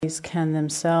can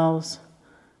themselves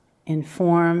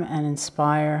inform and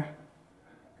inspire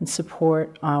and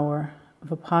support our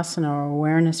vipassana, our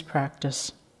awareness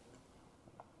practice.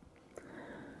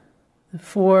 The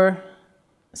 4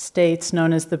 states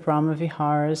known as the Brahma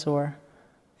Viharas, or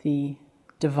the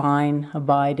divine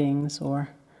abidings, or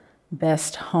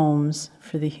best homes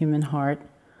for the human heart,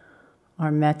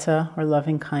 are metta, or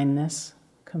loving kindness,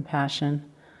 compassion,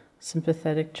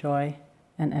 sympathetic joy,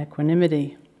 and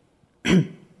equanimity.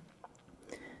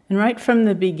 And right from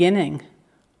the beginning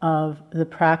of the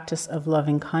practice of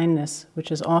loving kindness, which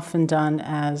is often done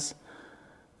as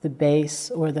the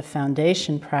base or the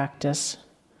foundation practice,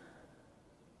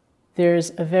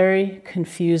 there's a very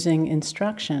confusing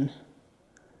instruction.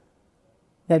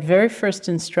 That very first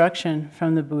instruction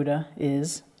from the Buddha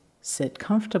is, sit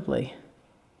comfortably.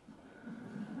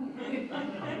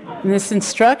 And this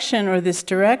instruction or this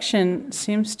direction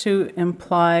seems to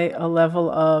imply a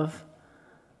level of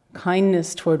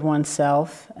kindness toward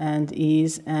oneself and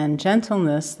ease and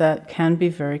gentleness that can be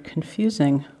very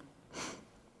confusing.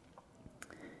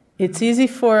 It's easy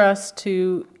for us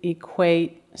to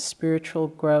equate spiritual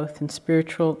growth and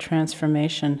spiritual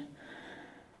transformation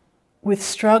with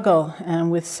struggle and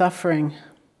with suffering.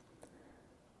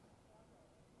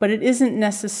 But it isn't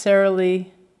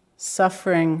necessarily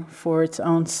suffering for its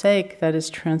own sake that is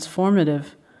transformative.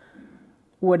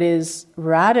 What is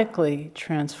radically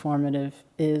transformative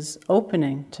is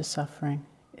opening to suffering.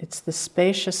 It's the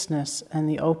spaciousness and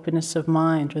the openness of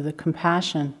mind, or the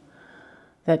compassion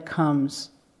that comes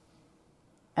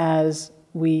as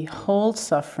we hold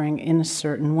suffering in a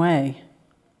certain way.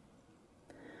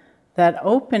 That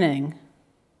opening,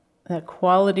 that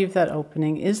quality of that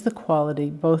opening, is the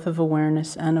quality both of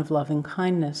awareness and of loving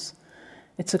kindness.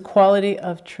 It's a quality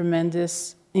of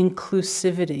tremendous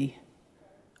inclusivity.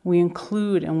 We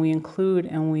include and we include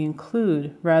and we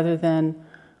include, rather than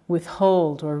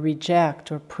withhold or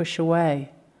reject or push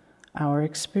away our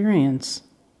experience.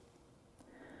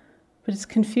 But it's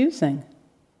confusing.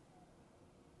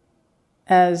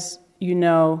 As you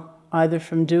know, either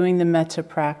from doing the metta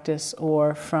practice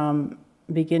or from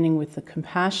beginning with the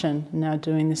compassion, now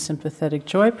doing the sympathetic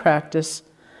joy practice,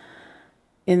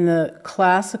 in the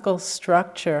classical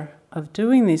structure of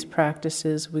doing these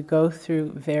practices, we go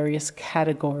through various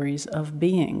categories of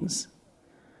beings.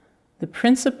 The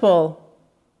principle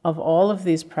of all of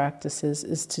these practices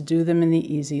is to do them in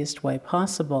the easiest way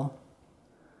possible.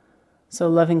 So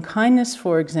loving kindness,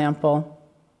 for example,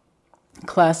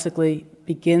 classically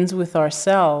begins with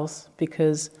ourselves,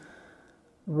 because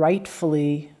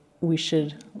rightfully we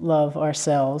should love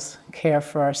ourselves, care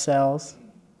for ourselves.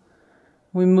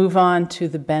 We move on to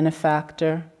the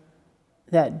benefactor,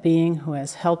 that being who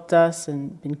has helped us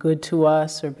and been good to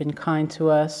us or been kind to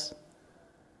us.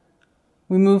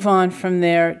 We move on from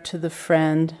there to the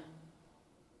friend,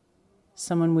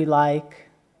 someone we like.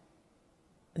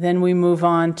 Then we move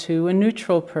on to a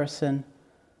neutral person,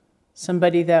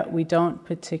 somebody that we don't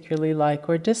particularly like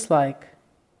or dislike.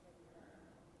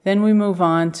 Then we move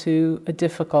on to a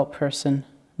difficult person,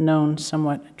 known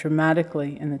somewhat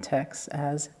dramatically in the text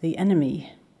as the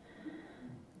enemy.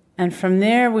 And from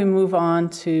there we move on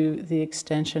to the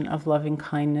extension of loving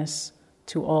kindness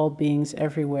to all beings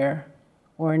everywhere.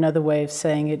 Or another way of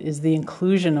saying it is the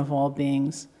inclusion of all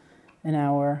beings in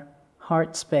our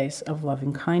heart space of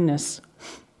loving kindness.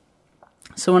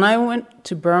 So when I went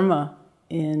to Burma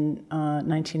in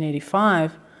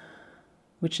 1985,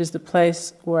 which is the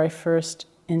place where I first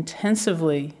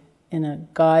intensively, in a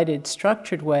guided,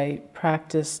 structured way,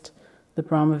 practiced the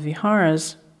Brahma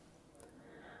Viharas,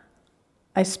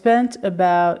 I spent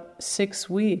about 6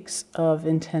 weeks of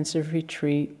intensive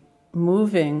retreat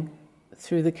moving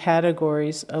through the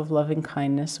categories of loving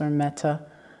kindness or metta,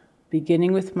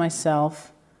 beginning with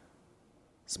myself,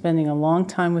 spending a long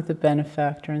time with the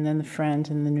benefactor, and then the friend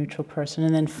and the neutral person.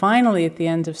 And then finally, at the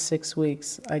end of 6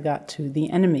 weeks, I got to the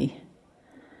enemy.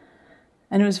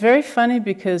 And it was very funny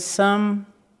because some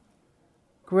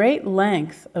great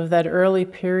length of that early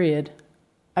period,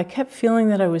 I kept feeling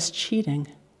that I was cheating.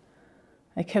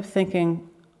 I kept thinking,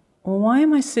 well, why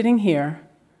am I sitting here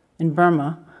in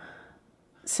Burma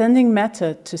sending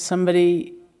metta to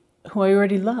somebody who I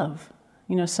already love?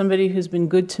 You know, somebody who's been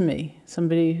good to me,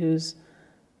 somebody who's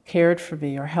cared for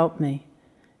me or helped me.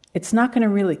 It's not going to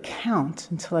really count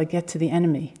until I get to the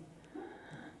enemy.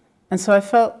 And so I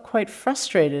felt quite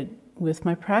frustrated with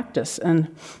my practice,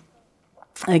 and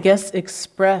I guess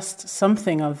expressed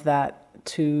something of that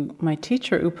to my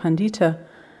teacher, U Pandita,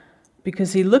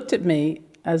 because he looked at me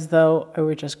as though I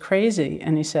were just crazy,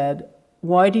 and he said,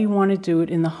 "Why do you want to do it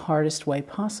in the hardest way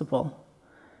possible?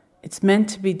 It's meant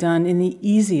to be done in the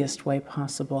easiest way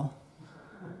possible."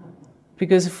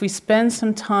 Because if we spend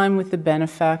some time with the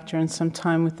benefactor and some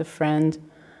time with the friend,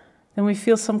 then we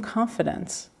feel some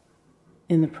confidence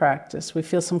in the practice. We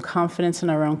feel some confidence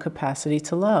in our own capacity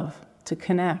to love, to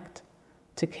connect,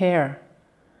 to care.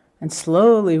 And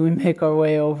slowly we make our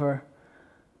way over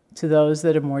to those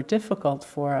that are more difficult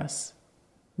for us.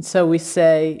 And so we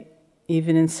say,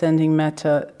 even in sending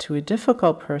metta to a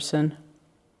difficult person,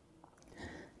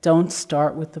 don't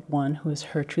start with the one who has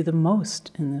hurt you the most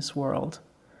in this world.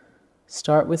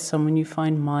 Start with someone you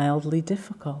find mildly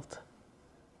difficult.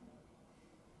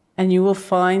 And you will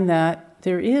find that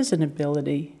there is an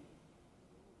ability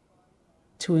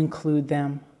to include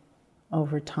them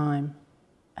over time.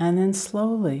 And then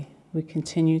slowly we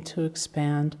continue to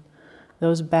expand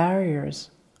those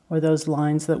barriers or those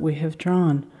lines that we have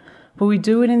drawn. But we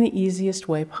do it in the easiest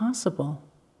way possible,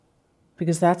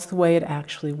 because that's the way it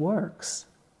actually works.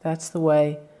 That's the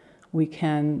way we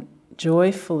can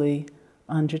joyfully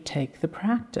undertake the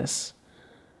practice.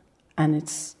 And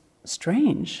it's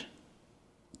strange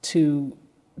to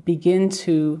begin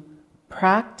to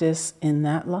practice in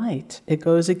that light. It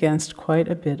goes against quite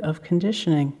a bit of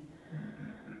conditioning.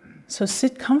 So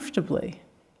sit comfortably,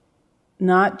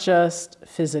 not just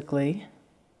physically,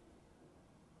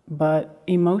 but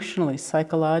emotionally,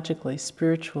 psychologically,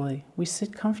 spiritually. We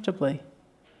sit comfortably.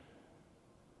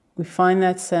 We find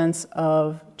that sense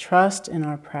of trust in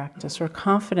our practice or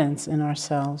confidence in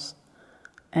ourselves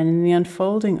and in the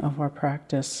unfolding of our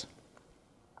practice.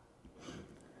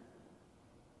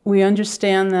 We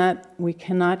understand that we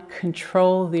cannot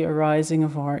control the arising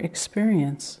of our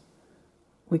experience.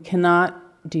 We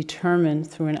cannot determine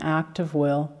through an act of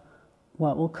will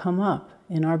what will come up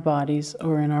in our bodies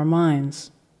or in our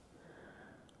minds.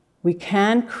 We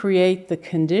can create the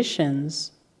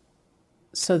conditions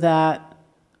so that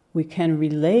we can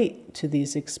relate to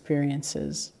these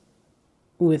experiences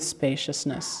with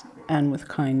spaciousness and with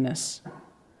kindness.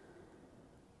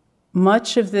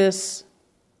 Much of this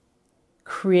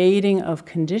creating of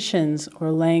conditions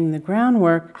or laying the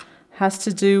groundwork has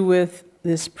to do with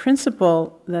this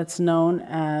principle that's known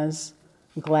as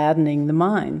gladdening the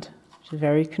mind, which is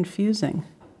very confusing.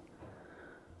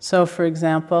 So, for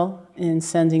example, in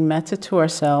sending metta to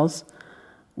ourselves,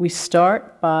 we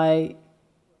start by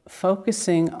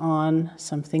focusing on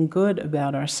something good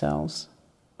about ourselves,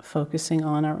 focusing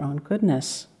on our own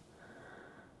goodness,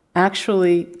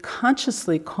 actually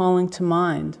consciously calling to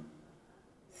mind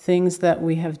things that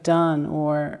we have done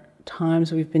or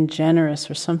times we've been generous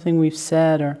or something we've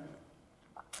said, or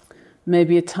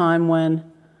maybe a time when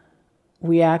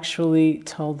we actually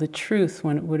told the truth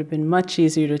when it would have been much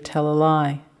easier to tell a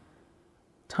lie.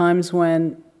 Times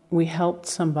when we helped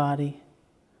somebody,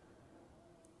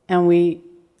 and we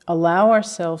allow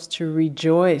ourselves to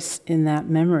rejoice in that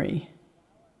memory.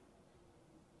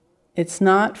 It's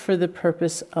not for the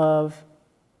purpose of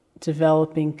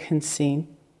developing conceit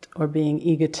or being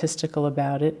egotistical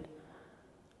about it,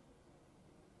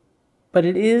 but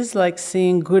it is like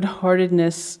seeing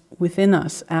good-heartedness within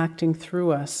us, acting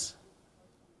through us.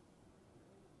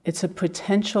 It's a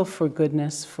potential for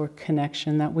goodness, for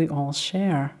connection that we all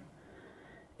share.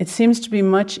 It seems to be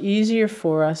much easier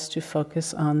for us to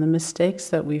focus on the mistakes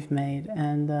that we've made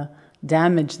and the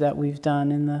damage that we've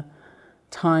done in the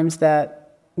times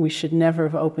that we should never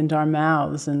have opened our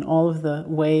mouths and all of the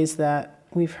ways that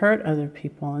we've hurt other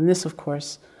people. And this, of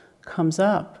course, comes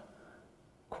up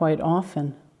quite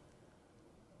often.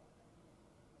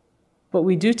 But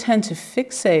we do tend to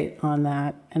fixate on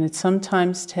that, and it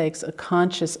sometimes takes a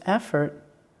conscious effort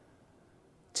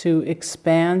to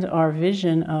expand our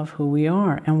vision of who we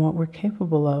are and what we're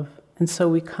capable of. And so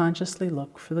we consciously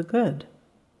look for the good.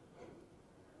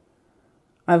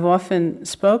 I've often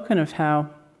spoken of how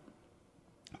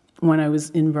when I was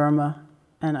in Burma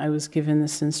and I was given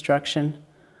this instruction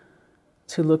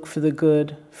to look for the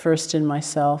good first in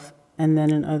myself and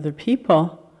then in other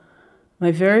people,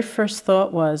 my very first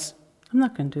thought was, I'm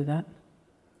not going to do that.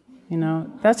 You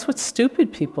know, that's what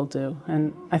stupid people do.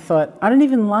 And I thought, I don't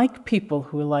even like people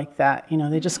who are like that. You know,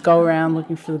 they just go around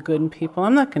looking for the good in people.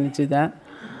 I'm not going to do that.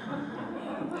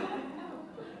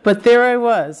 But there I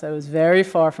was very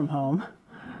far from home,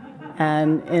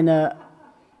 and in a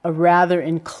rather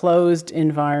enclosed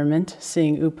environment,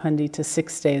 seeing U Pandita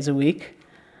 6 days a week.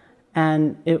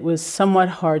 And it was somewhat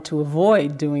hard to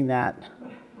avoid doing that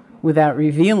without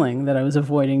revealing that I was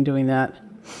avoiding doing that.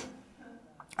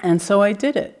 And so I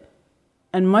did it.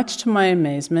 And much to my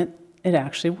amazement, it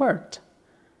actually worked.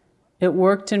 It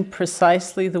worked in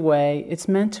precisely the way it's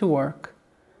meant to work.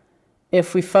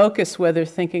 If we focus, whether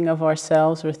thinking of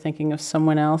ourselves or thinking of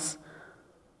someone else,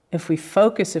 if we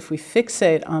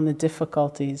fixate on the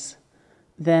difficulties,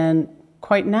 then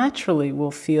quite naturally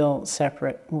we'll feel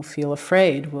separate, we'll feel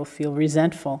afraid, we'll feel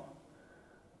resentful,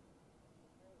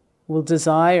 we'll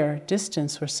desire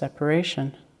distance or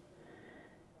separation.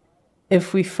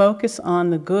 If we focus on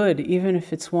the good, even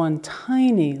if it's one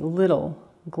tiny little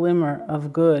glimmer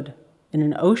of good in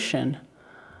an ocean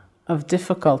of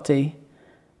difficulty,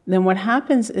 then what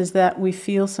happens is that we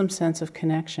feel some sense of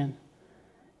connection.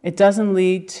 It doesn't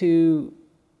lead to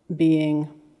being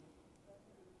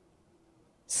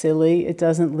silly. It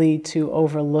doesn't lead to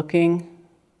overlooking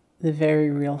the very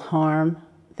real harm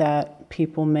that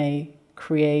people may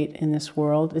create in this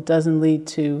world. It doesn't lead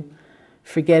to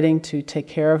forgetting to take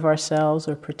care of ourselves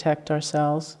or protect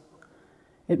ourselves.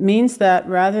 It means that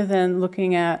rather than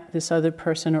looking at this other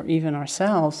person or even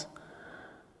ourselves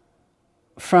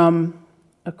from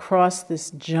across this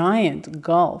giant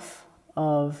gulf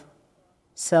of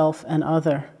self and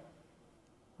other,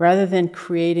 rather than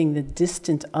creating the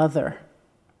distant other,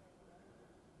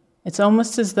 it's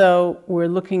almost as though we're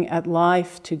looking at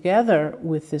life together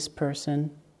with this person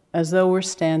as though we're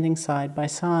standing side by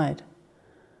side.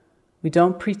 We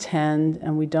don't pretend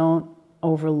and we don't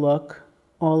overlook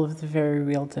all of the very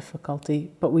real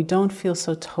difficulty, but we don't feel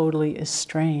so totally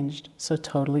estranged, so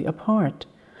totally apart.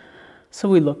 So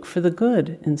we look for the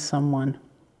good in someone.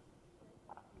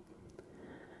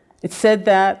 It's said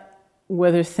that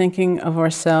whether thinking of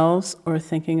ourselves or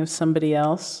thinking of somebody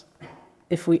else,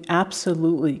 if we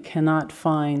absolutely cannot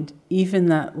find even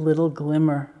that little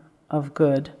glimmer of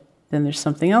good, then there's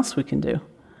something else we can do.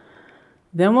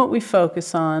 Then what we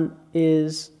focus on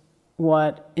is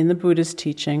what, in the Buddha's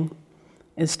teaching,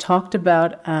 is talked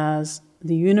about as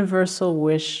the universal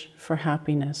wish for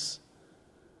happiness.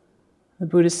 The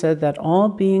Buddha said that all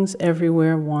beings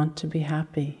everywhere want to be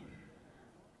happy,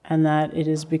 and that it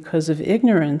is because of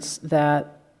ignorance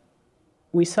that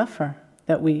we suffer,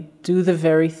 that we do the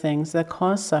very things that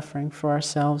cause suffering for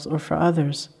ourselves or for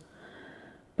others.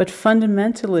 But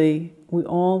fundamentally, we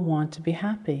all want to be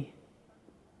happy.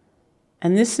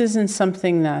 And this isn't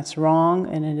something that's wrong,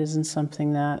 and it isn't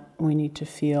something that we need to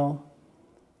feel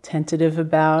tentative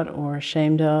about or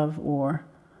ashamed of or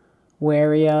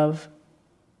wary of.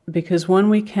 Because when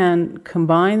we can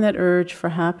combine that urge for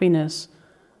happiness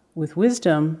with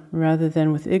wisdom rather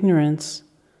than with ignorance,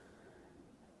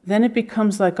 then it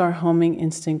becomes like our homing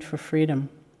instinct for freedom.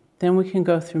 Then we can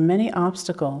go through many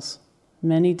obstacles,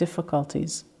 many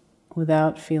difficulties,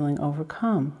 without feeling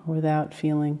overcome, without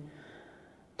feeling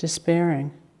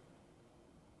despairing.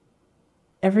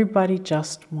 Everybody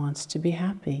just wants to be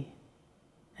happy,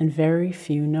 and very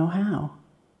few know how.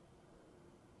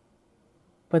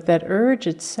 But that urge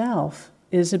itself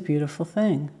is a beautiful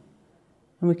thing,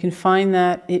 and we can find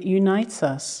that it unites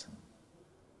us.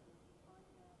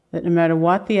 That no matter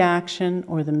what the action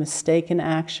or the mistaken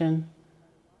action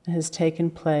that has taken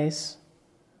place,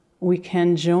 we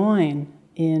can join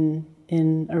in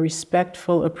a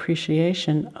respectful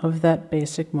appreciation of that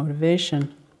basic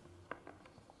motivation.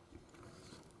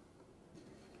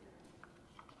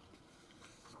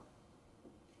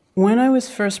 When I was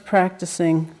first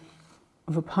practicing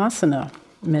Vipassana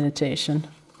meditation,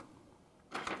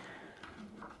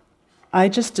 I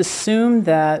just assumed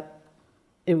that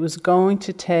it was going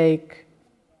to take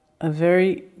a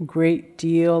very great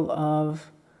deal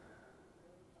of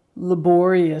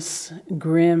laborious,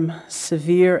 grim,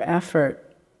 severe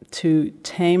effort to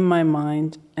tame my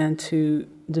mind and to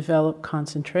develop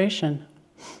concentration.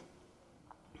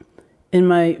 In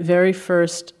my very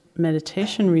first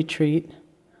meditation retreat,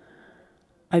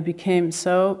 I became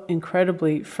so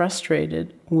incredibly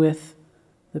frustrated with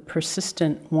the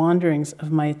persistent wanderings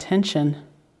of my attention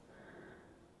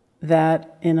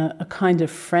that in a kind of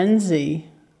frenzy,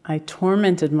 I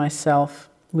tormented myself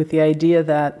with the idea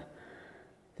that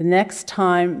the next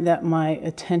time that my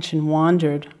attention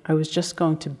wandered, I was just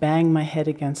going to bang my head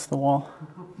against the wall.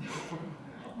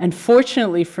 And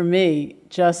fortunately for me,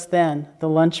 just then, the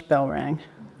lunch bell rang.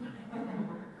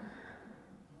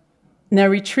 Now,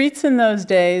 retreats in those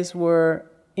days were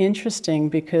interesting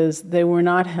because they were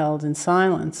not held in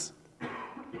silence.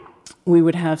 We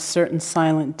would have certain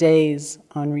silent days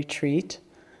on retreat,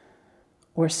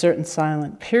 or certain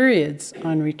silent periods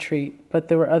on retreat, but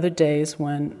there were other days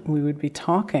when we would be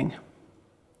talking.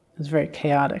 It was very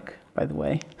chaotic, by the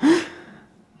way.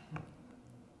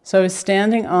 So I was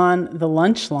standing on the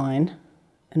lunch line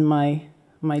in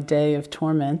my day of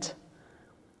torment,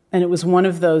 and it was one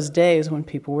of those days when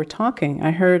people were talking.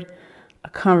 I heard a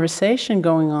conversation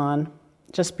going on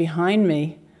just behind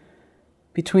me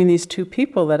between these two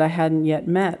people that I hadn't yet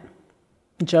met.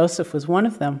 Joseph was one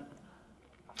of them.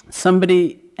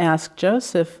 Somebody asked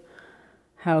Joseph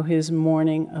how his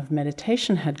morning of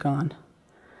meditation had gone.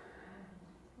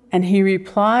 And he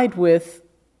replied with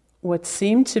what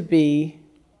seemed to be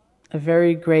a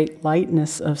very great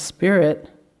lightness of spirit.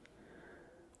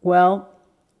 Well,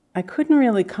 I couldn't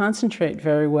really concentrate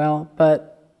very well,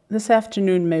 but this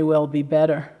afternoon may well be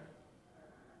better.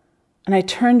 And I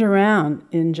turned around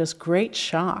in just great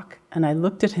shock, and I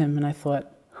looked at him and I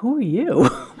thought, who are you?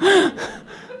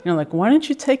 Like, why don't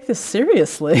you take this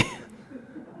seriously?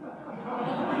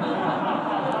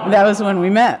 That was when we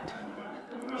met.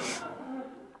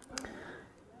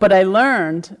 But I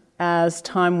learned as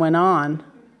time went on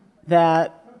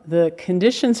that the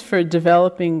conditions for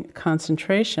developing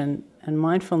concentration and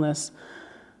mindfulness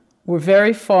were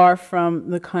very far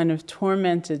from the kind of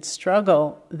tormented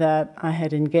struggle that I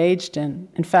had engaged in.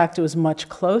 In fact, it was much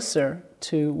closer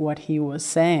to what he was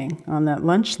saying on that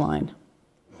lunch line.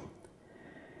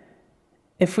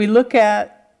 If we look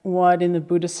at what in the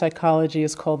Buddhist psychology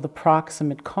is called the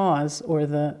proximate cause, or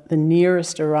the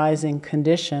nearest arising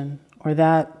condition, or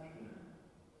that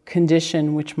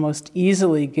condition which most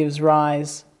easily gives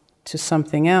rise to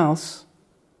something else,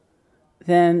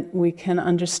 then we can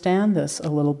understand this a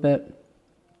little bit.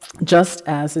 Just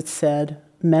as it said,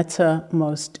 metta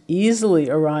most easily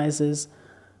arises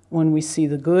when we see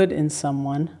the good in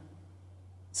someone.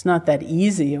 It's not that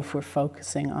easy if we're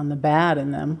focusing on the bad in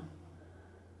them.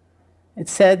 It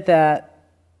said that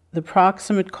the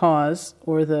proximate cause,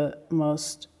 or the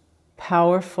most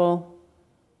powerful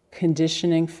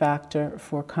conditioning factor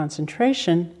for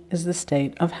concentration, is the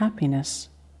state of happiness.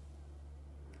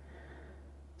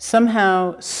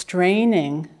 Somehow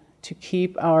straining to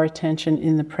keep our attention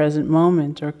in the present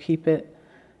moment, or keep it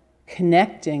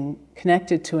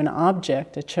connected to an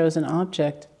object, a chosen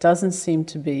object, doesn't seem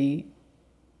to be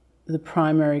the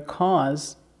primary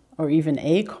cause, or even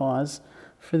a cause,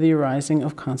 for the arising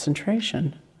of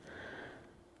concentration.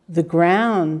 The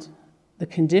ground, the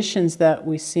conditions that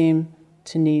we seem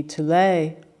to need to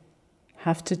lay,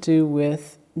 have to do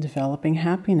with developing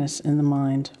happiness in the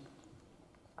mind.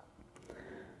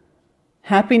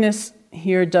 Happiness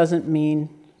here doesn't mean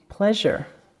pleasure.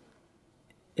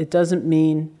 It doesn't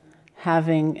mean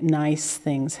having nice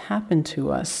things happen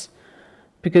to us.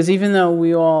 Because even though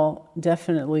we all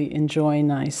definitely enjoy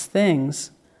nice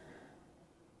things,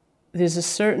 there's a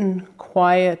certain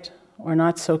quiet or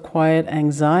not so quiet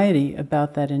anxiety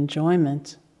about that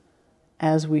enjoyment,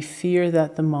 as we fear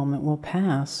that the moment will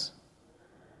pass.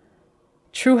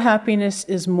 True happiness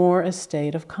is more a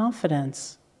state of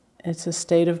confidence. It's a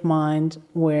state of mind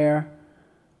where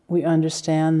we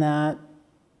understand that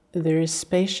there is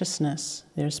spaciousness,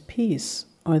 there's peace,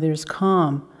 or there's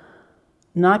calm,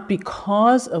 not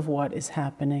because of what is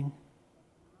happening,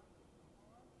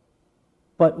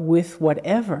 but with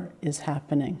whatever is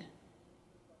happening.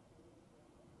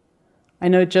 I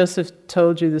know Joseph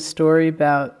told you the story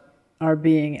about our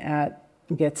being at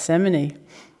Gethsemane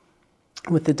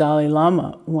with the Dalai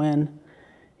Lama when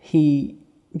he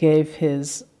gave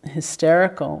his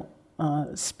hysterical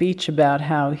speech about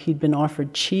how he'd been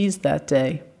offered cheese that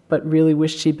day, but really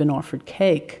wished he'd been offered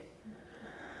cake.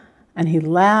 And he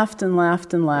laughed and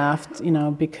laughed and laughed,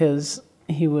 because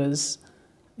he was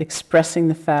expressing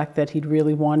the fact that he'd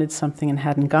really wanted something and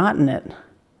hadn't gotten it.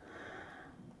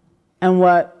 And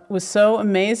what was so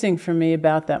amazing for me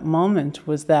about that moment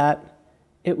was that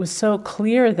it was so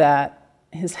clear that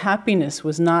his happiness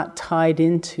was not tied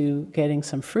into getting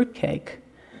some fruitcake.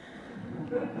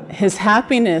 His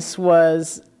happiness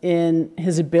was in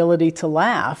his ability to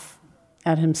laugh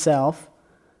at himself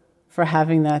for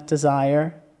having that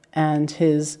desire, and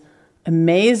his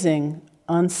amazing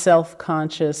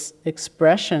unself-conscious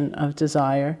expression of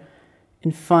desire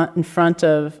in front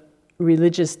of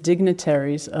religious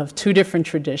dignitaries of two different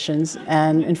traditions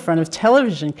and in front of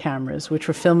television cameras which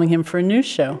were filming him for a news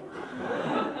show.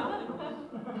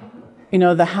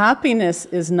 The happiness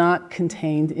is not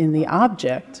contained in the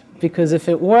object, because if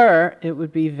it were, it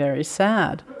would be very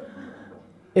sad.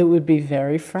 It would be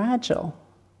very fragile.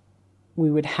 We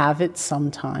would have it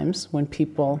sometimes when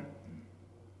people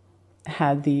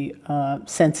had the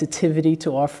sensitivity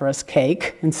to offer us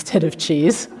cake instead of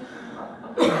cheese.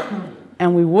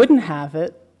 And we wouldn't have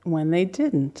it when they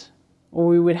didn't. Or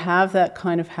we would have that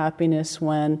kind of happiness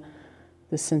when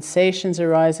the sensations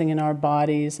arising in our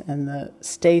bodies and the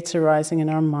states arising in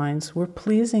our minds were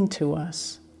pleasing to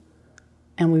us.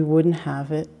 And we wouldn't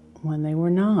have it when they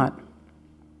were not.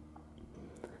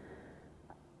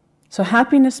 So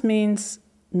happiness means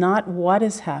not what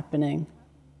is happening,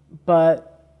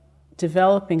 but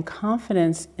developing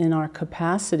confidence in our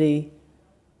capacity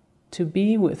to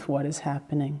be with what is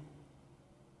happening,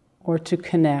 or to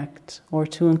connect, or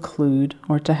to include,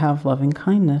 or to have loving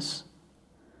kindness.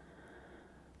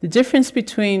 The difference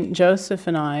between Joseph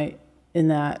and I in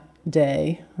that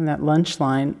day, in that lunch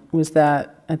line, was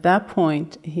that at that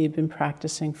point he had been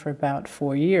practicing for about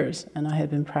 4 years, and I had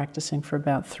been practicing for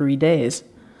about 3 days.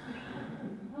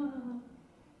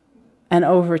 And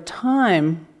over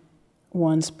time,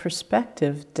 one's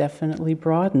perspective definitely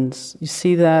broadens. You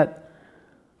see that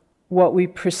what we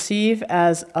perceive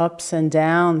as ups and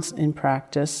downs in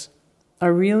practice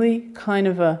are really kind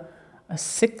of a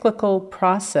cyclical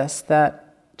process that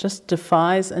just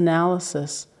defies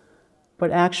analysis,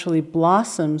 but actually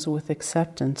blossoms with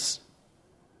acceptance.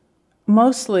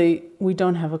 Mostly, we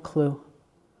don't have a clue.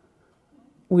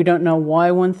 We don't know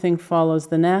why one thing follows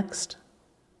the next.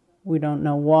 We don't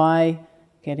know why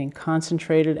getting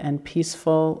concentrated and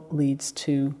peaceful leads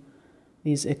to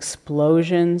these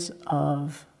explosions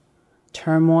of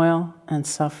turmoil and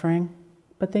suffering,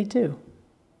 but they do.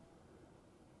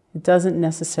 It doesn't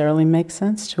necessarily make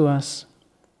sense to us.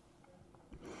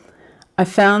 I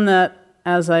found that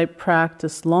as I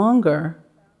practiced longer,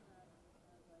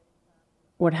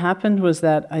 what happened was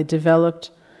that I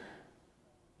developed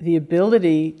the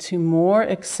ability to more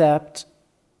accept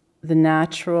the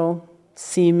natural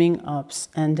seeming ups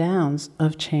and downs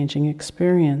of changing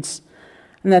experience.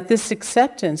 And that this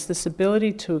acceptance, this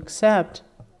ability to accept,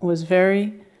 was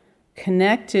very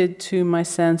connected to my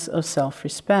sense of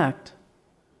self-respect.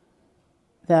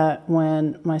 That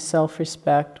when my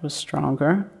self-respect was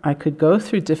stronger, I could go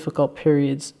through difficult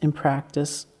periods in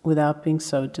practice without being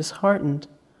so disheartened.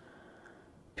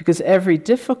 Because every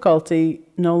difficulty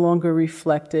no longer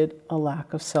reflected a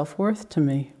lack of self-worth to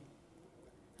me.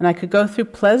 And I could go through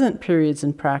pleasant periods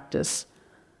in practice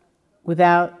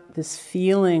without this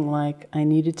feeling like I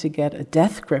needed to get a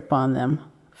death grip on them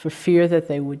for fear that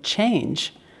they would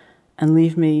change and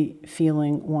leave me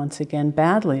feeling once again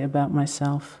badly about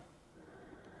myself.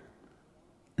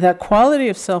 That quality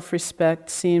of self-respect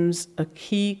seems a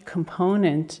key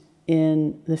component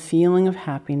in the feeling of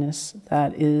happiness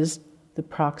that is the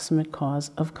proximate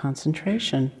cause of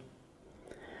concentration.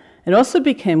 It also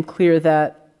became clear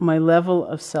that my level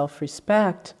of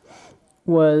self-respect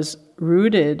was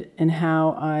rooted in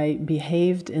how I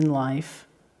behaved in life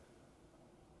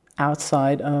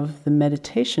outside of the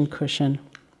meditation cushion.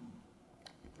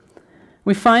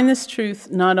 We find this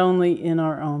truth not only in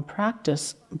our own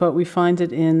practice, but we find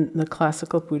it in the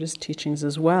classical Buddhist teachings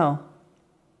as well.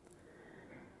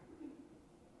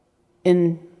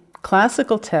 In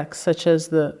classical texts such as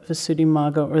the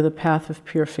Visuddhimagga or the Path of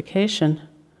Purification,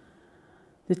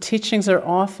 the teachings are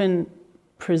often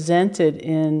presented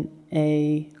in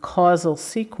a causal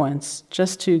sequence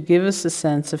just to give us a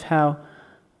sense of how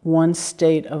one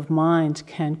state of mind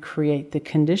can create the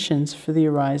conditions for the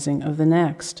arising of the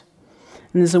next.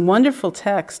 And there's a wonderful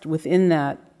text within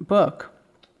that book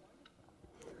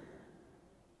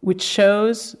which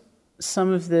shows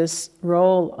some of this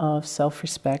role of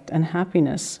self-respect and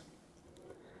happiness.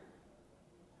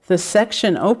 The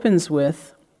section opens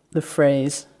with the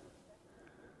phrase,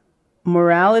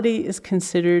 "Morality is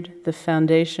considered the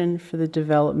foundation for the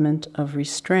development of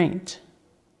restraint."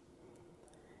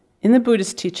 In the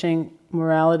Buddhist teaching,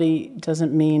 morality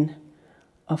doesn't mean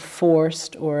a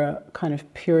forced or a kind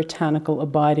of puritanical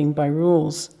abiding by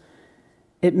rules.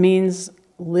 It means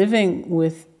living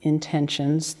with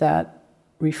intentions that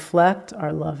reflect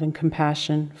our love and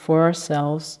compassion for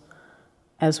ourselves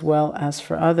as well as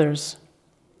for others.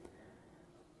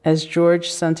 As George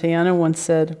Santayana once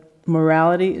said,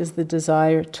 morality is the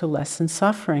desire to lessen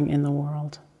suffering in the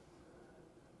world.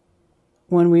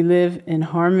 When we live in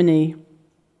harmony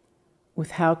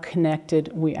with how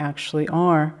connected we actually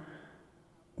are,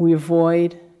 we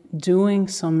avoid doing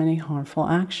so many harmful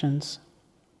actions.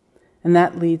 And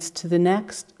that leads to the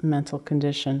next mental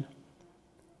condition.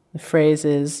 The phrase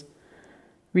is,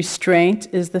 restraint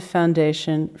is the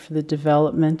foundation for the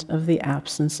development of the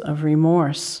absence of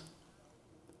remorse.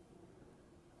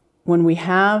 When we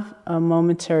have a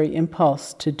momentary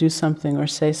impulse to do something or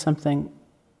say something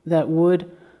that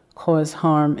would cause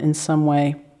harm in some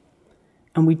way,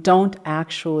 and we don't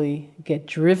actually get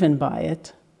driven by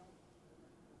it,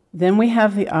 then we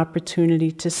have the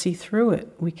opportunity to see through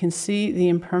it. We can see the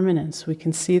impermanence, we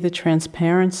can see the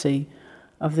transparency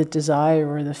of the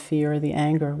desire or the fear or the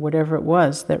anger, whatever it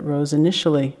was that rose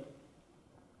initially.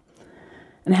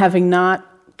 And having not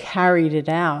carried it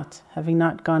out, having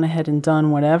not gone ahead and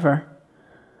done whatever,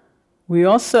 we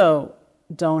also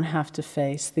don't have to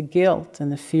face the guilt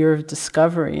and the fear of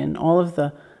discovery and all of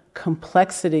the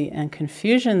complexity and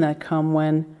confusion that come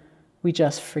when we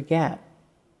just forget.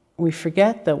 We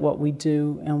forget that what we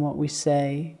do and what we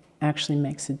say actually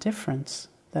makes a difference,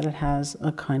 that it has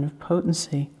a kind of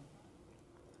potency.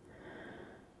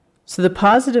 So the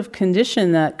positive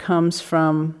condition that comes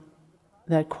from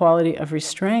that quality of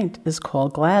restraint is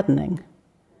called gladdening.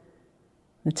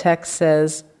 The text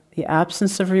says, the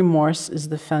absence of remorse is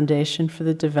the foundation for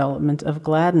the development of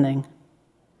gladdening.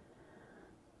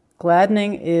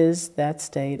 Gladdening is that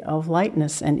state of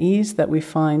lightness and ease that we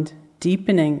find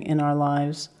deepening in our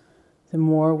lives the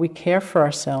more we care for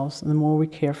ourselves and the more we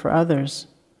care for others.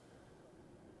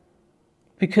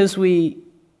 Because we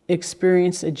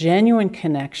experience a genuine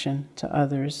connection to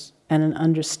others and an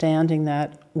understanding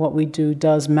that what we do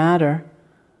does matter,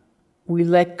 we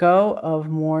let go of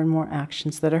more and more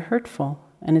actions that are hurtful.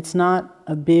 And it's not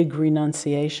a big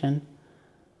renunciation.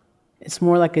 It's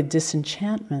more like a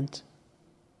disenchantment.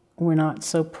 We're not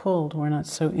so pulled, we're not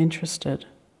so interested.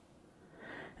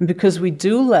 And because we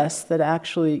do less that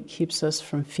actually keeps us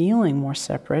from feeling more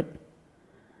separate,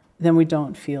 then we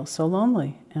don't feel so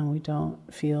lonely and we don't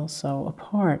feel so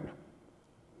apart.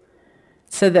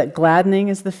 It said that gladdening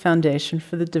is the foundation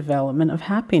for the development of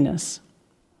happiness.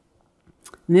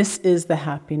 And this is the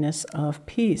happiness of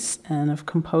peace and of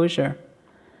composure.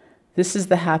 This is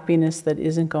the happiness that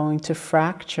isn't going to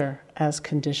fracture as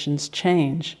conditions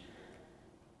change,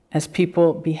 as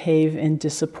people behave in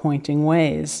disappointing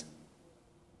ways,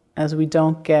 as we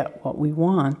don't get what we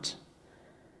want.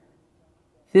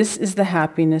 This is the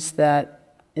happiness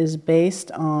that is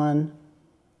based on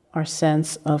our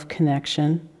sense of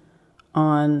connection,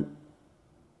 on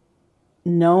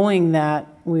knowing that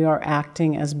we are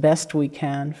acting as best we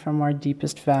can from our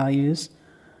deepest values,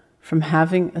 from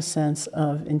having a sense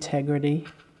of integrity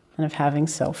and of having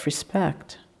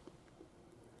self-respect.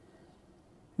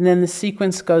 And then the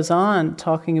sequence goes on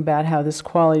talking about how this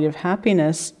quality of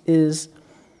happiness is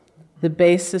the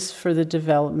basis for the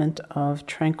development of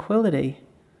tranquility,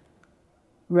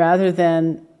 rather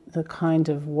than the kind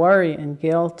of worry and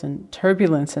guilt and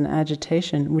turbulence and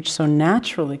agitation which so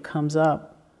naturally comes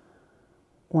up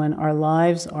when our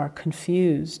lives are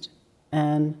confused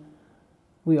and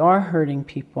we are hurting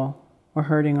people or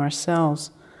hurting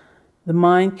ourselves. The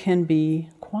mind can be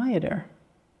quieter.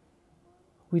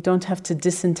 We don't have to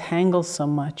disentangle so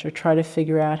much or try to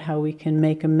figure out how we can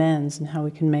make amends and how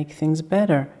we can make things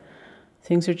better.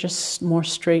 Things are just more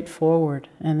straightforward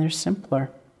and they're simpler.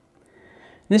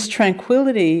 This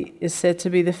tranquility is said to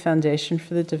be the foundation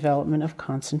for the development of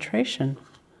concentration.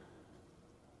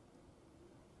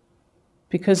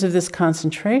 Because of this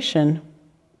concentration,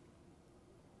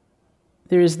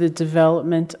 there is the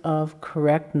development of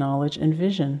correct knowledge and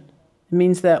vision. It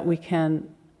means that we can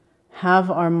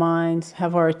have our minds,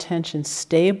 have our attention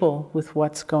stable with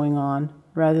what's going on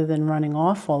rather than running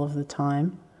off all of the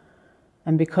time.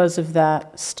 And because of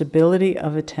that stability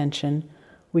of attention,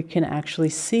 we can actually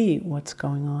see what's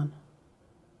going on.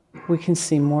 We can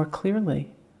see more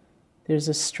clearly. There's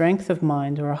a strength of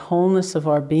mind or a wholeness of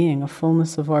our being, a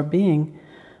fullness of our being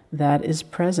that is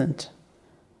present.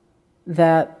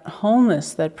 That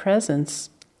wholeness, that presence,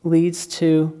 leads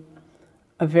to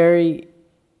a very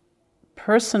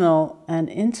personal and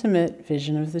intimate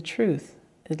vision of the truth.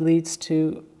 It leads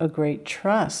to a great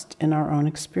trust in our own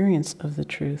experience of the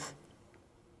truth.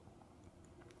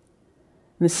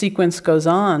 And the sequence goes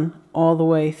on all the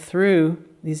way through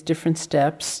these different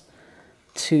steps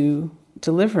to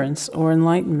deliverance or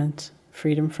enlightenment,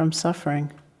 freedom from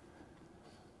suffering.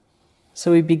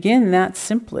 So we begin that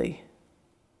simply.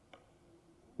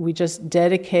 We just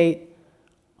dedicate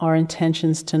our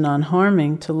intentions to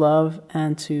non-harming, to love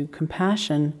and to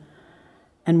compassion,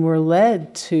 and we're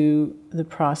led to the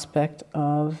prospect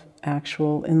of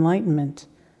actual enlightenment,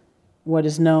 what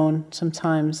is known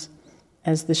sometimes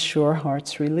as the sure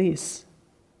heart's release.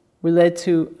 We're led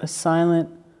to a silent,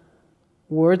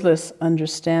 wordless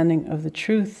understanding of the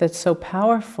truth that's so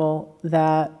powerful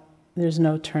that there's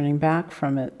no turning back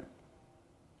from it.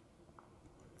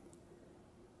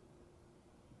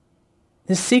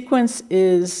 The sequence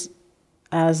is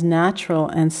as natural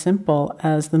and simple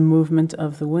as the movement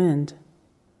of the wind.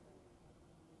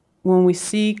 When we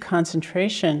see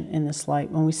concentration in this light,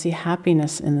 when we see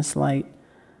happiness in this light,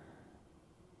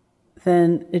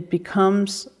 then it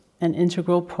becomes an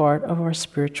integral part of our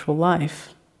spiritual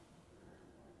life.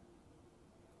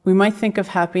 We might think of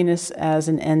happiness as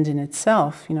an end in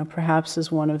itself, perhaps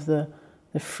as one of the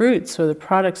fruits or the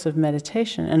products of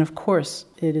meditation, and of course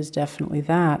it is definitely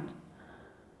that.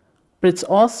 But it's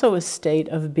also a state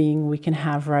of being we can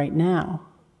have right now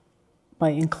by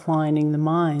inclining the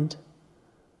mind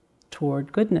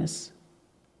toward goodness,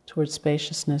 toward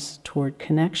spaciousness, toward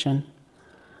connection.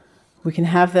 We can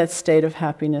have that state of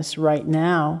happiness right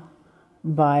now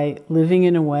by living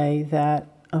in a way that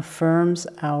affirms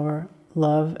our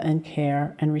love and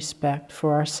care and respect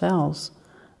for ourselves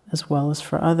as well as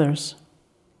for others.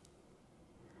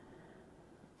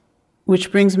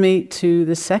 Which brings me to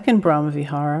the second Brahma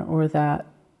Vihara, or that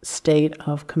state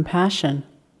of compassion,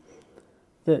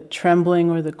 the trembling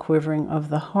or the quivering of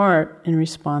the heart in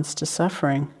response to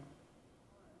suffering.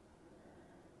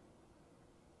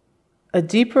 A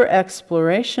deeper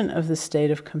exploration of the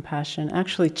state of compassion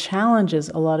actually challenges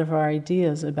a lot of our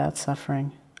ideas about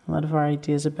suffering, a lot of our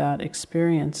ideas about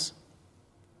experience.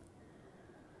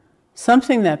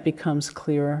 Something that becomes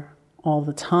clearer all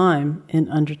the time in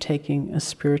undertaking a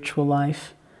spiritual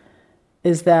life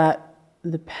is that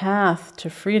the path to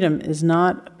freedom is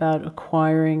not about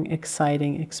acquiring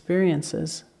exciting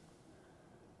experiences.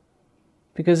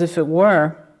 Because if it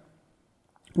were,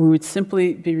 we would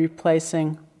simply be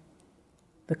replacing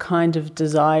the kind of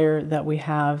desire that we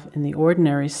have in the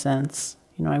ordinary sense.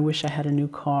 I wish I had a new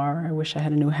car, I wish I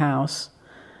had a new house,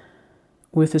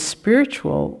 with a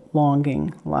spiritual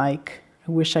longing, like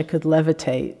I wish I could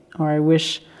levitate, or I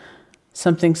wish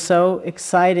something so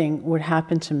exciting would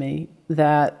happen to me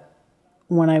that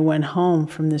when I went home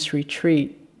from this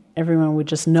retreat, everyone would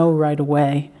just know right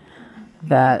away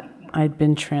that I'd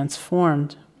been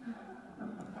transformed.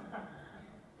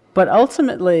 But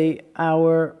ultimately,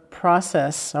 our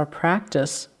process, our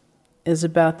practice, is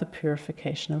about the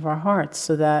purification of our hearts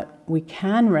so that we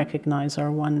can recognize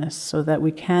our oneness, so that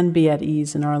we can be at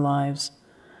ease in our lives.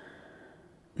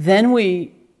 Then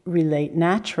we relate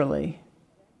naturally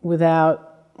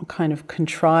without a kind of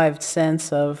contrived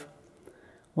sense of,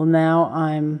 well, now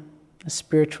I'm a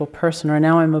spiritual person, or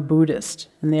now I'm a Buddhist,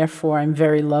 and therefore I'm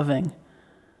very loving,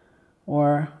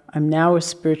 or I'm now a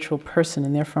spiritual person,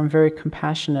 and therefore I'm very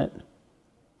compassionate.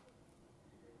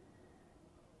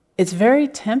 It's very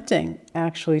tempting,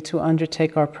 actually, to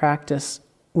undertake our practice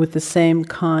with the same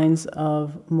kinds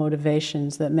of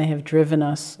motivations that may have driven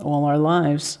us all our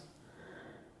lives.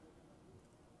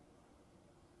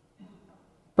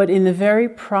 But in the very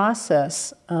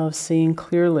process of seeing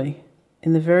clearly,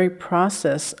 in the very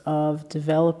process of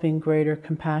developing greater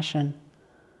compassion,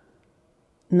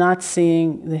 not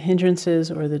seeing the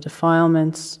hindrances or the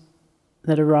defilements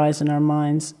that arise in our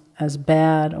minds as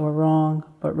bad or wrong,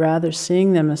 but rather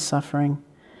seeing them as suffering,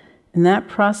 in that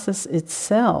process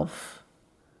itself,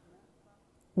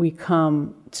 we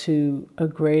come to a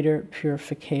greater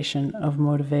purification of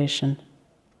motivation.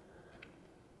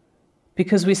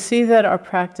 Because we see that our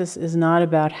practice is not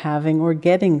about having or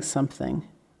getting something.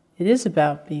 It is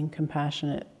about being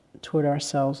compassionate toward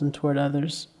ourselves and toward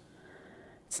others.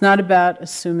 It's not about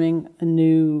assuming a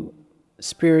new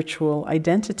spiritual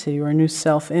identity or a new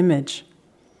self-image.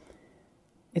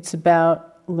 It's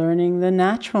about learning the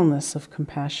naturalness of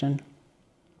compassion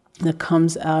that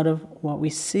comes out of what we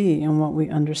see and what we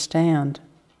understand.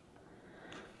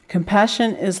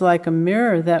 Compassion is like a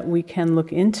mirror that we can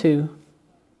look into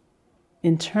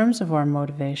in terms of our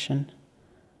motivation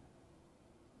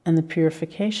and the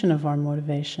purification of our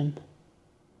motivation.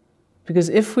 Because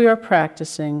if we are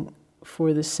practicing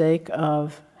for the sake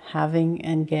of having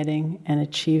and getting and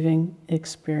achieving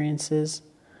experiences,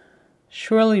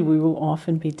 surely we will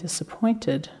often be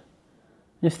disappointed.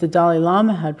 And if the Dalai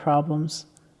Lama had problems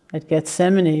at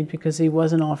Gethsemane because he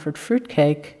wasn't offered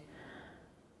fruitcake,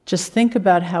 just think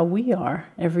about how we are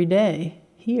every day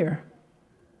here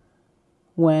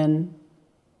when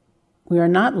we are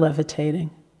not levitating,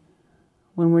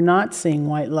 when we're not seeing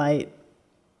white light,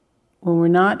 when we're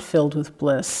not filled with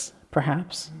bliss,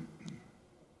 perhaps.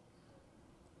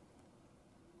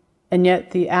 And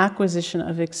yet the acquisition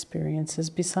of experience is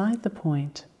beside the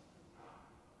point.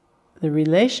 The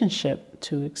relationship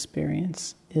to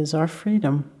experience is our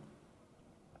freedom.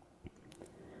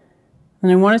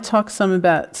 And I want to talk some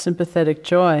about sympathetic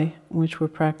joy, which we're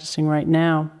practicing right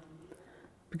now,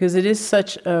 because it is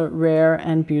such a rare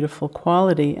and beautiful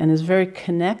quality and is very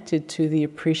connected to the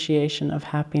appreciation of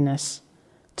happiness,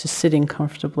 to sitting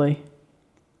comfortably.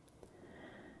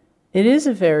 It is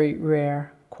a very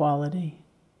rare quality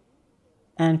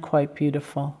and quite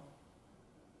beautiful.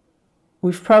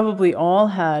 We've probably all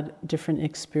had different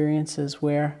experiences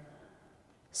where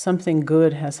something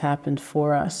good has happened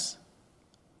for us,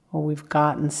 or we've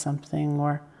gotten something,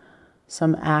 or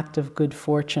some act of good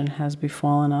fortune has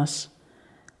befallen us.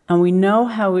 And we know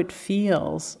how it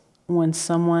feels when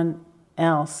someone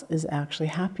else is actually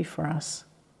happy for us,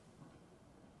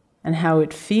 and how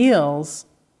it feels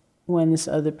when this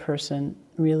other person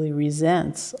really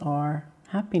resents our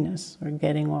happiness or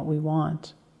getting what we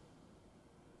want.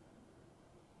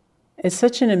 It's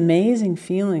such an amazing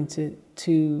feeling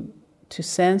to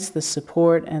sense the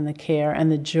support and the care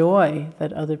and the joy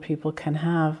that other people can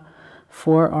have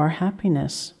for our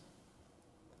happiness.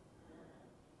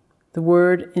 The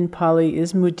word in Pali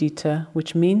is mudita,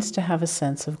 which means to have a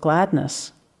sense of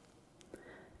gladness.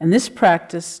 And this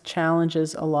practice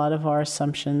challenges a lot of our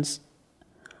assumptions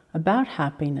about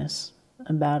happiness,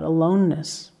 about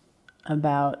aloneness,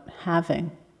 about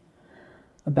having,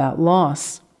 about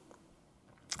loss.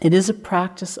 It is a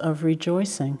practice of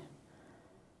rejoicing.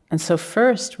 And so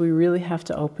first, we really have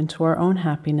to open to our own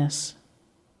happiness.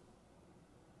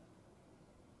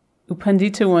 U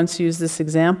Pandita once used this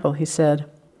example. He said,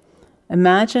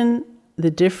 imagine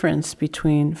the difference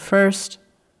between first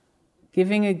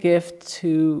giving a gift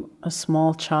to a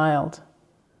small child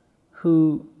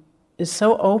who is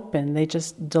so open, they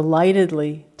just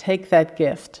delightedly take that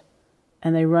gift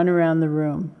and they run around the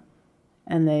room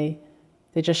and they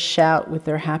just shout with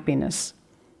their happiness.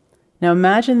 Now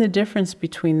imagine the difference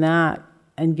between that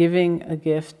and giving a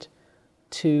gift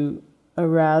to a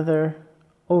rather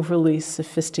overly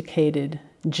sophisticated,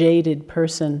 jaded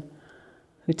person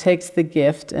who takes the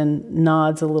gift and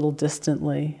nods a little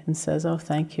distantly and says, "Oh,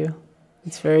 thank you.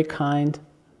 It's very kind." And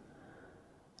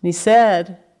he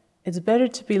said, it's better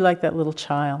to be like that little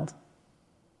child.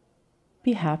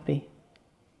 Be happy.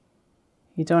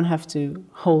 You don't have to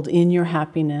hold in your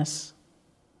happiness.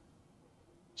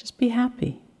 Just be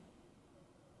happy.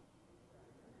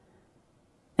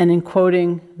 And in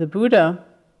quoting the Buddha,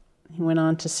 he went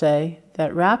on to say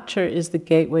that rapture is the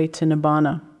gateway to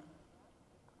nibbana.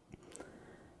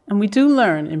 And we do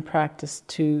learn in practice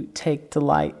to take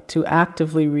delight, to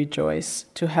actively rejoice,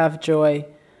 to have joy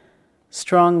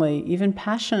strongly, even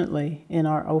passionately in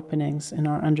our openings, in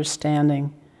our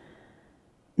understanding.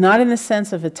 Not in the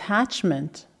sense of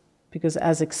attachment, because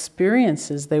as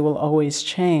experiences they will always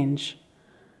change,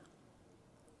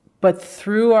 but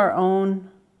through our own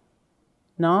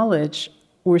knowledge,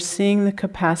 we're seeing the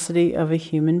capacity of a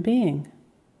human being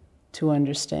to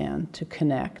understand, to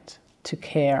connect, to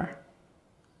care,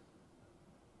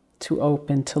 to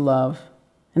open, to love.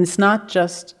 And it's not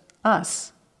just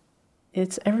us,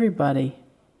 it's everybody.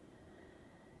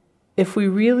 If we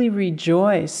really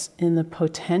rejoice in the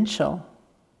potential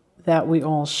that we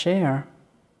all share,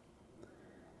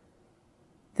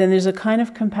 then there's a kind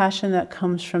of compassion that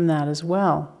comes from that as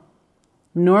well.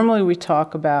 Normally we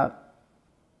talk about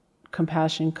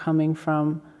compassion coming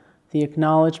from the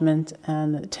acknowledgement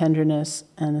and the tenderness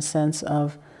and a sense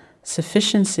of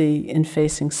sufficiency in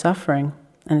facing suffering,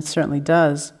 and it certainly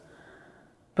does.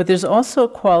 But there's also a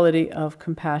quality of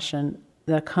compassion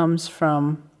that comes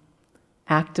from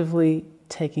actively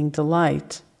taking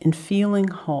delight in feeling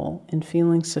whole, in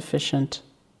feeling sufficient.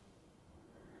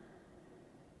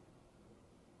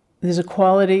 There's a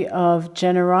quality of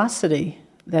generosity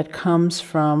that comes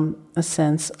from a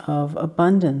sense of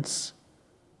abundance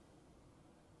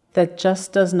that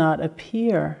just does not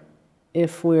appear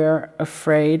if we're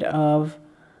afraid of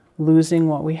losing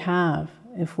what we have,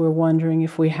 if we're wondering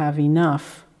if we have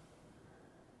enough,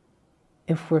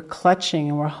 if we're clutching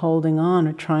and we're holding on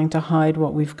or trying to hide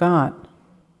what we've got.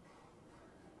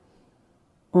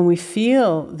 When we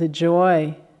feel the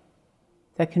joy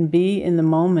that can be in the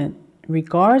moment,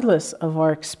 regardless of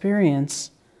our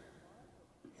experience,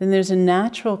 then there's a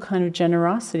natural kind of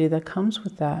generosity that comes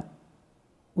with that.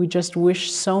 We just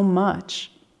wish so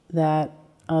much that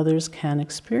others can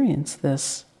experience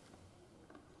this.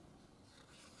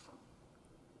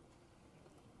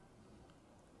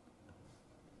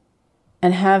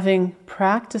 And having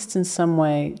practiced in some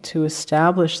way to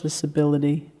establish this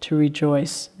ability to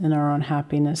rejoice in our own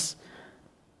happiness,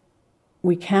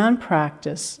 we can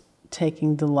practice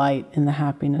taking delight in the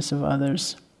happiness of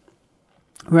others,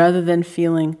 rather than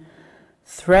feeling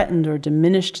threatened or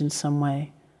diminished in some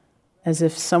way, as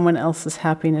if someone else's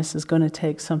happiness is going to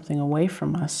take something away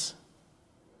from us.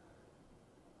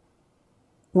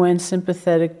 When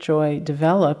sympathetic joy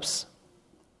develops,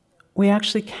 we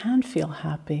actually can feel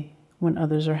happy when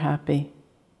others are happy.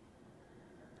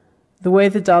 The way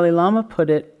the Dalai Lama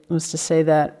put it was to say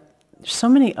that there's so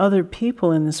many other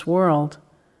people in this world,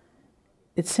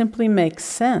 it simply makes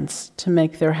sense to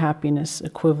make their happiness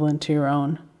equivalent to your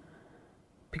own,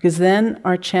 because then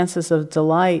our chances of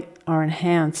delight are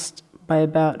enhanced by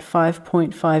about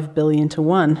 5.5 billion to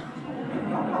 1.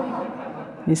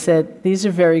 He said, these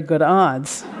are very good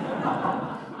odds.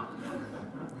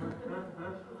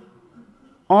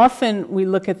 Often we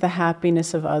look at the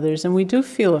happiness of others and we do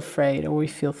feel afraid or we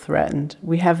feel threatened.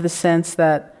 We have the sense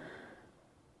that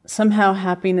somehow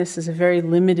happiness is a very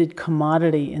limited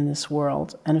commodity in this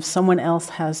world, and if someone else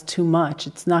has too much,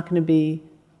 it's not going to be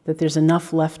that there's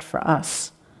enough left for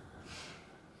us.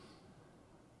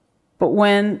 But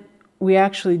when we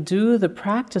actually do the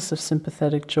practice of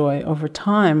sympathetic joy over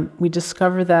time, we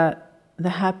discover that the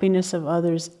happiness of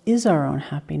others is our own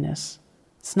happiness.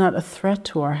 It's not a threat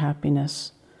to our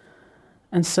happiness.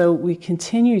 And so we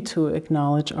continue to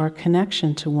acknowledge our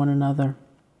connection to one another.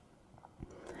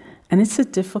 And it's a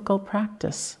difficult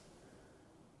practice.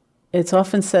 It's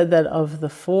often said that of the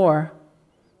four,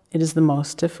 it is the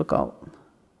most difficult.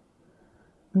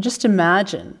 And just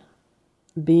imagine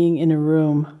being in a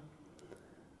room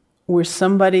where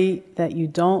somebody that you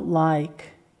don't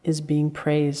like is being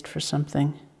praised for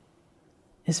something.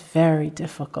 It's very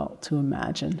difficult to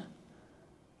imagine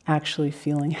actually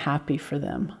feeling happy for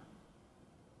them.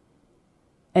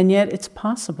 And yet it's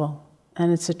possible,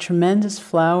 and it's a tremendous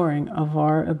flowering of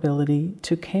our ability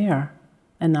to care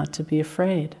and not to be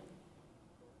afraid.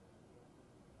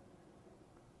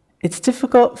 It's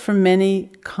difficult for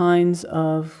many kinds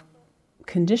of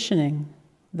conditioning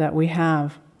that we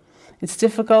have. It's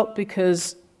difficult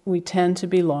because we tend to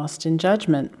be lost in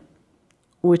judgment,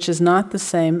 which is not the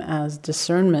same as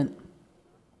discernment.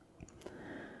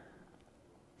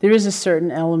 There is a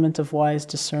certain element of wise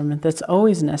discernment that's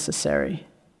always necessary.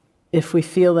 If we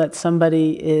feel that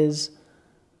somebody is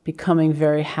becoming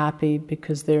very happy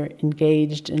because they're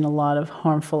engaged in a lot of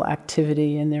harmful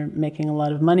activity and they're making a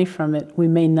lot of money from it, we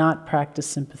may not practice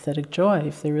sympathetic joy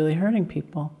if they're really hurting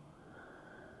people.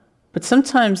 But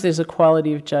sometimes there's a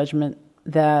quality of judgment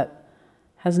that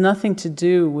has nothing to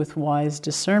do with wise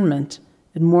discernment.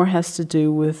 It more has to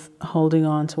do with holding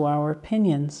on to our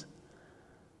opinions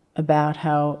about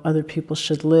how other people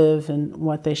should live and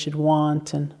what they should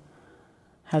want and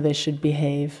how they should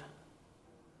behave.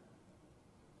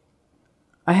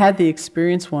 I had the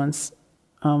experience once,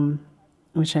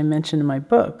 which I mentioned in my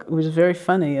book. It was very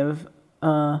funny, of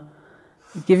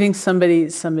giving somebody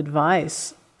some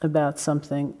advice about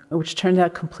something which turned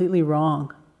out completely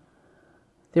wrong.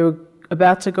 They were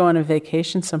about to go on a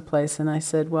vacation someplace, and I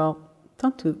said, well,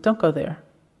 don't go there.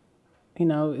 You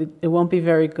know, it won't be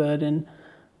very good, and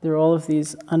there are all of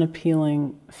these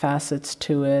unappealing facets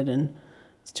to it, and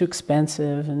it's too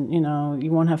expensive, and you know,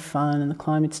 you won't have fun, and the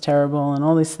climate's terrible, and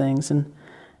all these things.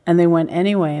 And they went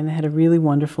anyway, and they had a really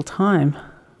wonderful time.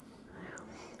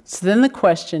 So then the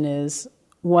question is,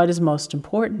 what is most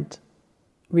important?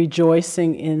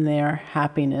 Rejoicing in their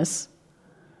happiness,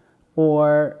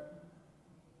 or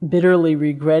bitterly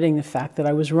regretting the fact that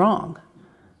I was wrong?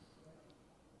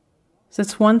 So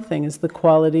that's one thing, is the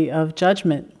quality of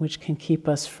judgment, which can keep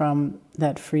us from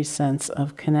that free sense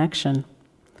of connection.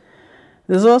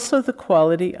 There's also the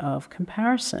quality of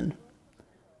comparison,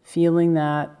 feeling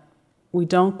that we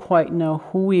don't quite know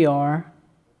who we are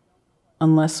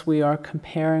unless we are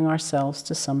comparing ourselves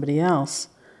to somebody else.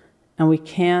 And we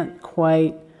can't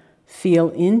quite feel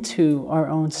into our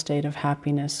own state of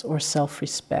happiness or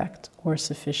self-respect or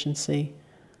sufficiency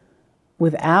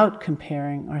without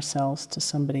comparing ourselves to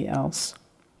somebody else.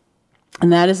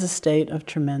 And that is a state of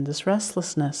tremendous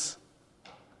restlessness.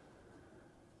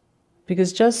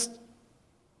 Because just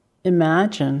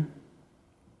imagine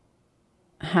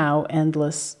how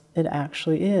endless it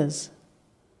actually is.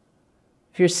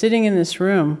 If you're sitting in this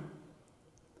room,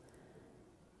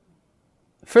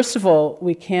 first of all,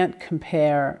 we can't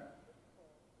compare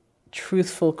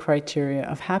truthful criteria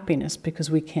of happiness because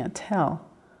we can't tell.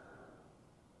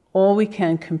 All we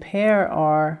can compare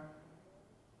are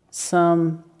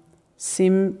some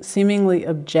seemingly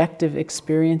objective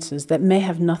experiences that may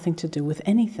have nothing to do with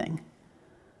anything.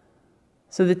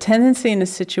 So the tendency in a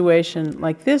situation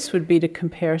like this would be to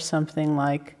compare something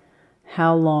like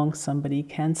how long somebody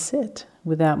can sit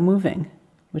without moving,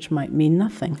 which might mean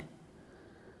nothing.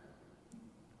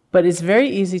 But it's very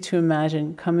easy to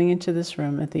imagine coming into this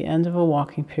room at the end of a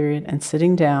walking period and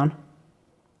sitting down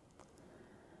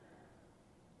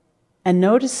and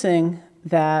noticing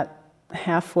that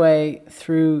halfway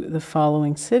through the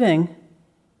following sitting,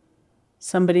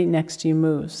 somebody next to you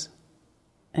moves.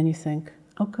 And you think,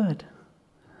 oh good,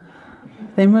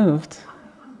 they moved.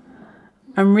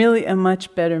 I'm really a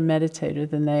much better meditator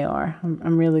than they are.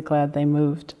 I'm really glad they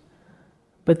moved.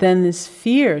 But then this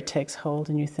fear takes hold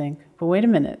and you think, but wait a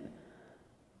minute,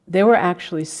 they were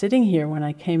actually sitting here when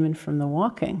I came in from the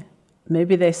walking.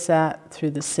 Maybe they sat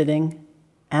through the sitting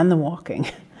and the walking,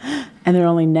 and they're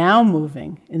only now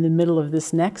moving in the middle of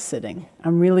this next sitting.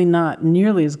 I'm really not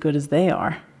nearly as good as they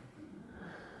are.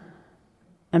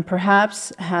 And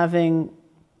perhaps having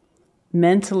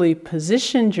mentally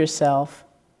positioned yourself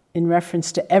in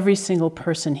reference to every single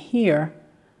person here,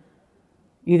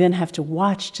 you then have to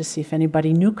watch to see if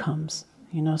anybody new comes,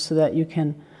 so that you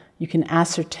can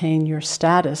ascertain your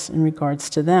status in regards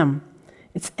to them.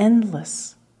 It's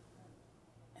endless.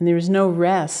 And there is no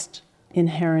rest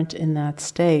inherent in that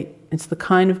state. It's the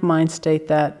kind of mind state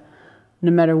that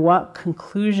no matter what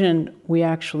conclusion we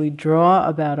actually draw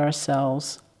about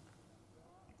ourselves,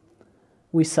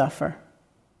 we suffer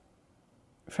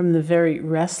from the very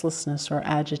restlessness or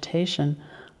agitation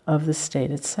of the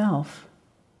state itself.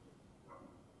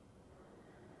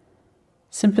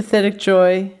 Sympathetic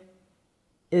joy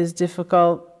is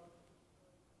difficult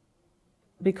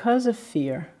because of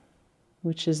fear,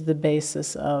 which is the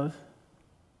basis of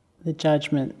the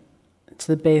judgment. It's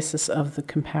the basis of the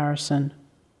comparison.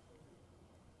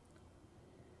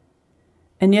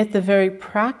 And yet the very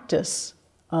practice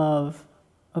of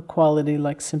a quality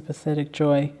like sympathetic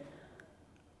joy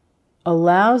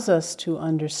allows us to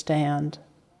understand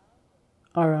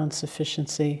our own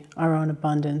sufficiency, our own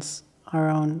abundance, our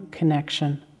own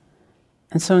connection.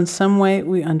 And so in some way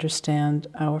we understand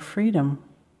our freedom.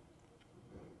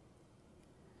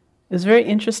 It was very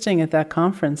interesting at that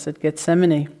conference at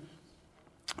Gethsemane,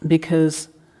 because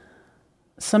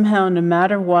somehow no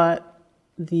matter what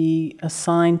the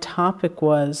assigned topic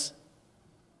was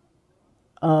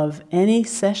of any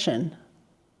session,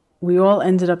 we all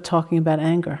ended up talking about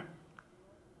anger.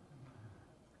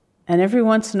 And every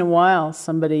once in a while,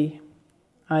 somebody,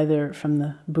 either from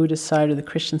the Buddhist side or the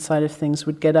Christian side of things,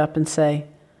 would get up and say,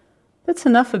 "That's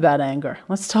enough about anger.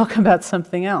 Let's talk about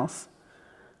something else."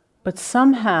 But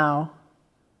somehow,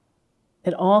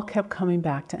 it all kept coming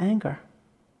back to anger.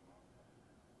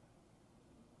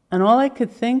 And all I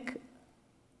could think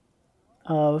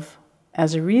of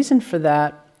as a reason for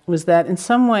that was that in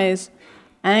some ways,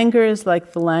 anger is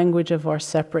like the language of our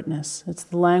separateness. It's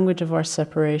the language of our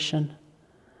separation.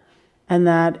 And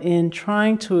that in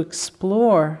trying to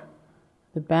explore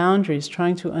the boundaries,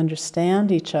 trying to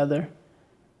understand each other,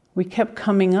 we kept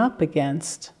coming up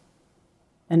against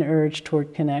an urge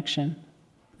toward connection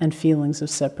and feelings of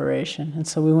separation. And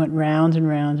so we went round and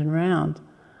round and round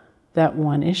that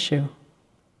one issue.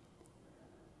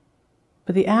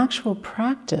 But the actual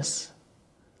practice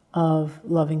of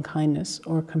loving kindness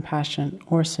or compassion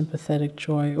or sympathetic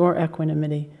joy or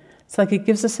equanimity, it's like it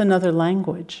gives us another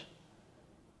language.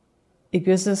 It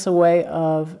gives us a way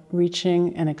of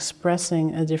reaching and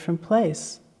expressing a different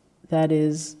place that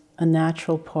is a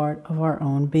natural part of our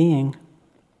own being.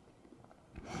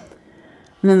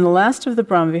 And then the last of the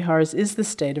Brahma Viharas is the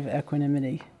state of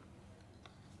equanimity.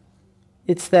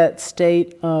 It's that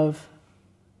state of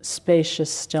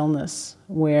spacious stillness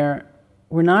where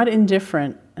we're not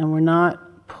indifferent and we're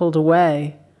not pulled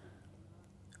away.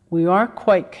 We are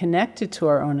quite connected to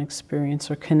our own experience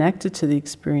or connected to the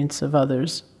experience of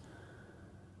others,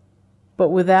 but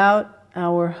without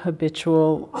our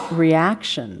habitual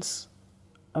reactions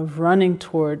of running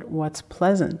toward what's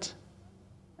pleasant,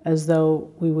 as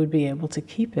though we would be able to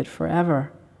keep it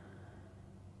forever,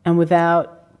 and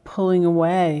without pulling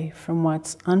away from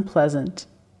what's unpleasant,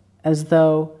 as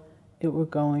though it were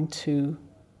going to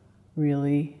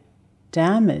really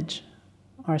damage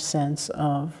our sense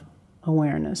of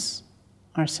awareness,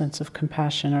 our sense of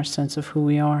compassion, our sense of who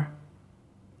we are.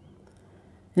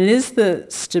 It is the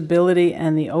stability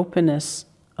and the openness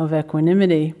of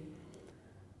equanimity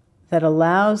that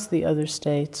allows the other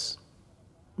states,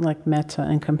 like metta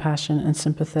and compassion and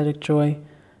sympathetic joy,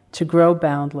 to grow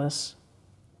boundless.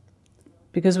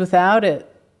 Because without it,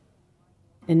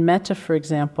 in metta, for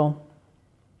example,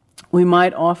 we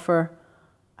might offer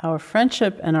our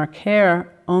friendship and our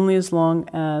care only as long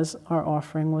as our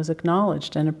offering was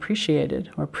acknowledged and appreciated,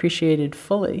 or appreciated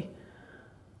fully.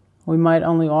 We might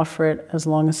only offer it as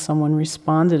long as someone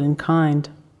responded in kind.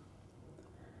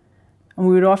 And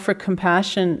we would offer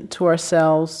compassion to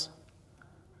ourselves,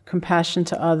 compassion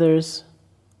to others,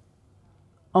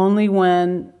 only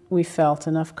when we felt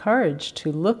enough courage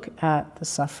to look at the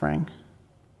suffering.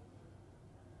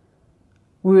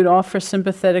 We would offer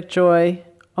sympathetic joy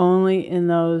only in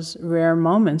those rare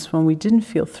moments when we didn't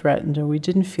feel threatened, or we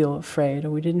didn't feel afraid,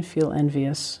 or we didn't feel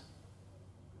envious.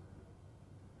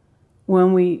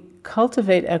 When we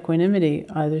cultivate equanimity,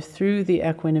 either through the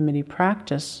equanimity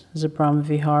practice as a Brahma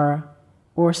Vihara,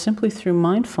 or simply through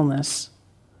mindfulness,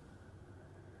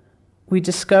 we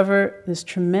discover this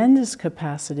tremendous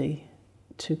capacity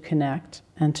to connect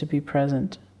and to be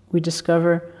present. We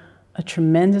discover a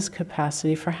tremendous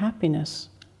capacity for happiness,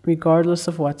 regardless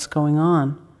of what's going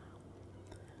on.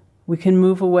 We can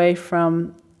move away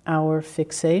from our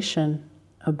fixation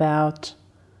about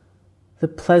the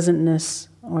pleasantness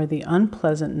or the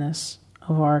unpleasantness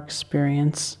of our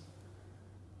experience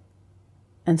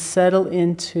and settle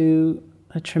into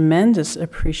a tremendous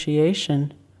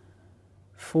appreciation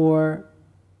for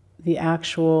the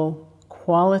actual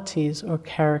qualities or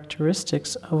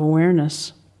characteristics of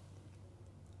awareness.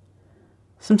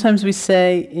 Sometimes we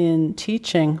say in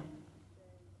teaching,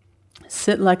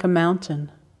 Sit like a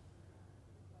mountain.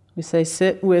 We say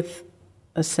sit with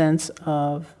a sense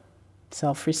of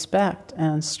self-respect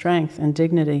and strength and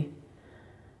dignity.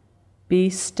 Be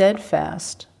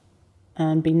steadfast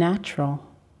and be natural.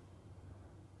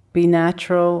 Be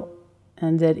natural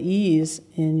and at ease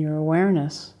in your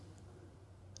awareness.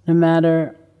 No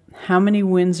matter how many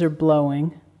winds are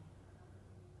blowing,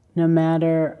 no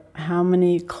matter how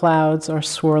many clouds are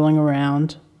swirling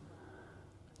around,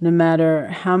 no matter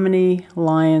how many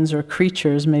lions or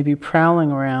creatures may be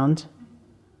prowling around,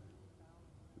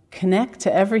 connect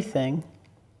to everything,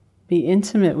 be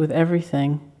intimate with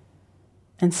everything,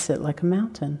 and sit like a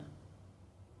mountain.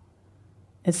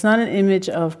 It's not an image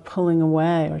of pulling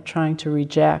away or trying to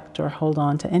reject or hold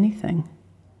on to anything.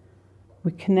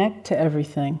 We connect to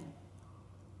everything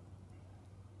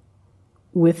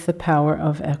with the power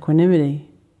of equanimity.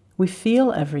 We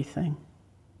feel everything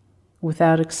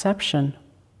without exception,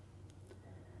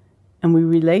 and we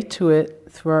relate to it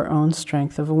through our own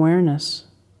strength of awareness.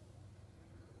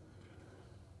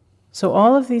 So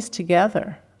all of these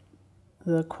together,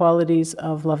 the qualities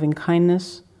of loving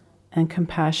kindness and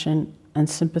compassion and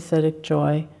sympathetic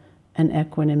joy and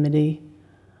equanimity,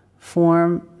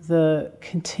 form the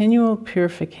continual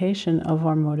purification of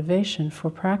our motivation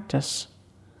for practice.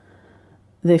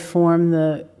 They form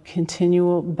the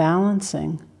continual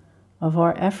balancing of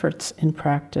our efforts in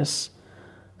practice,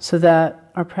 so that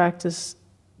our practice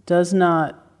does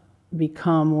not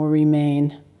become or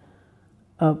remain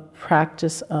a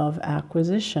practice of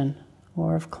acquisition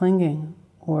or of clinging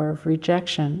or of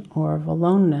rejection or of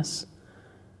aloneness.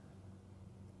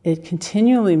 It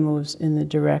continually moves in the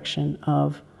direction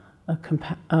of a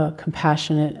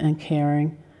compassionate and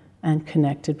caring and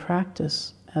connected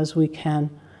practice, as we can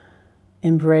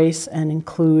embrace and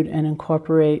include and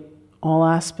incorporate all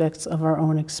aspects of our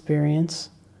own experience.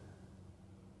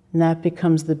 And that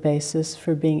becomes the basis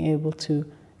for being able to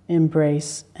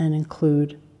embrace and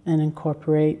include and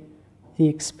incorporate the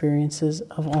experiences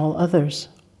of all others.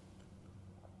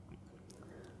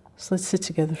 So let's sit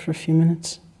together for a few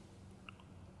minutes.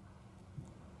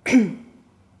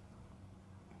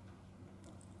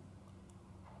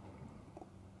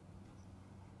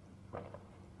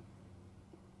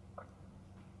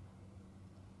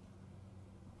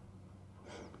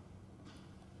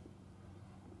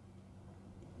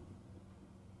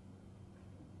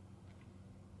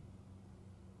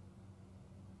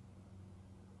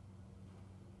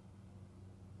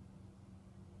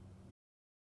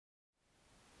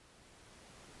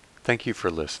 Thank you for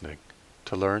listening.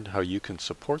 To learn how you can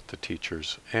support the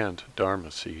teachers and Dharma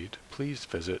Seed, please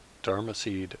visit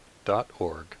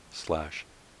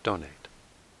dharmaseed.org/donate.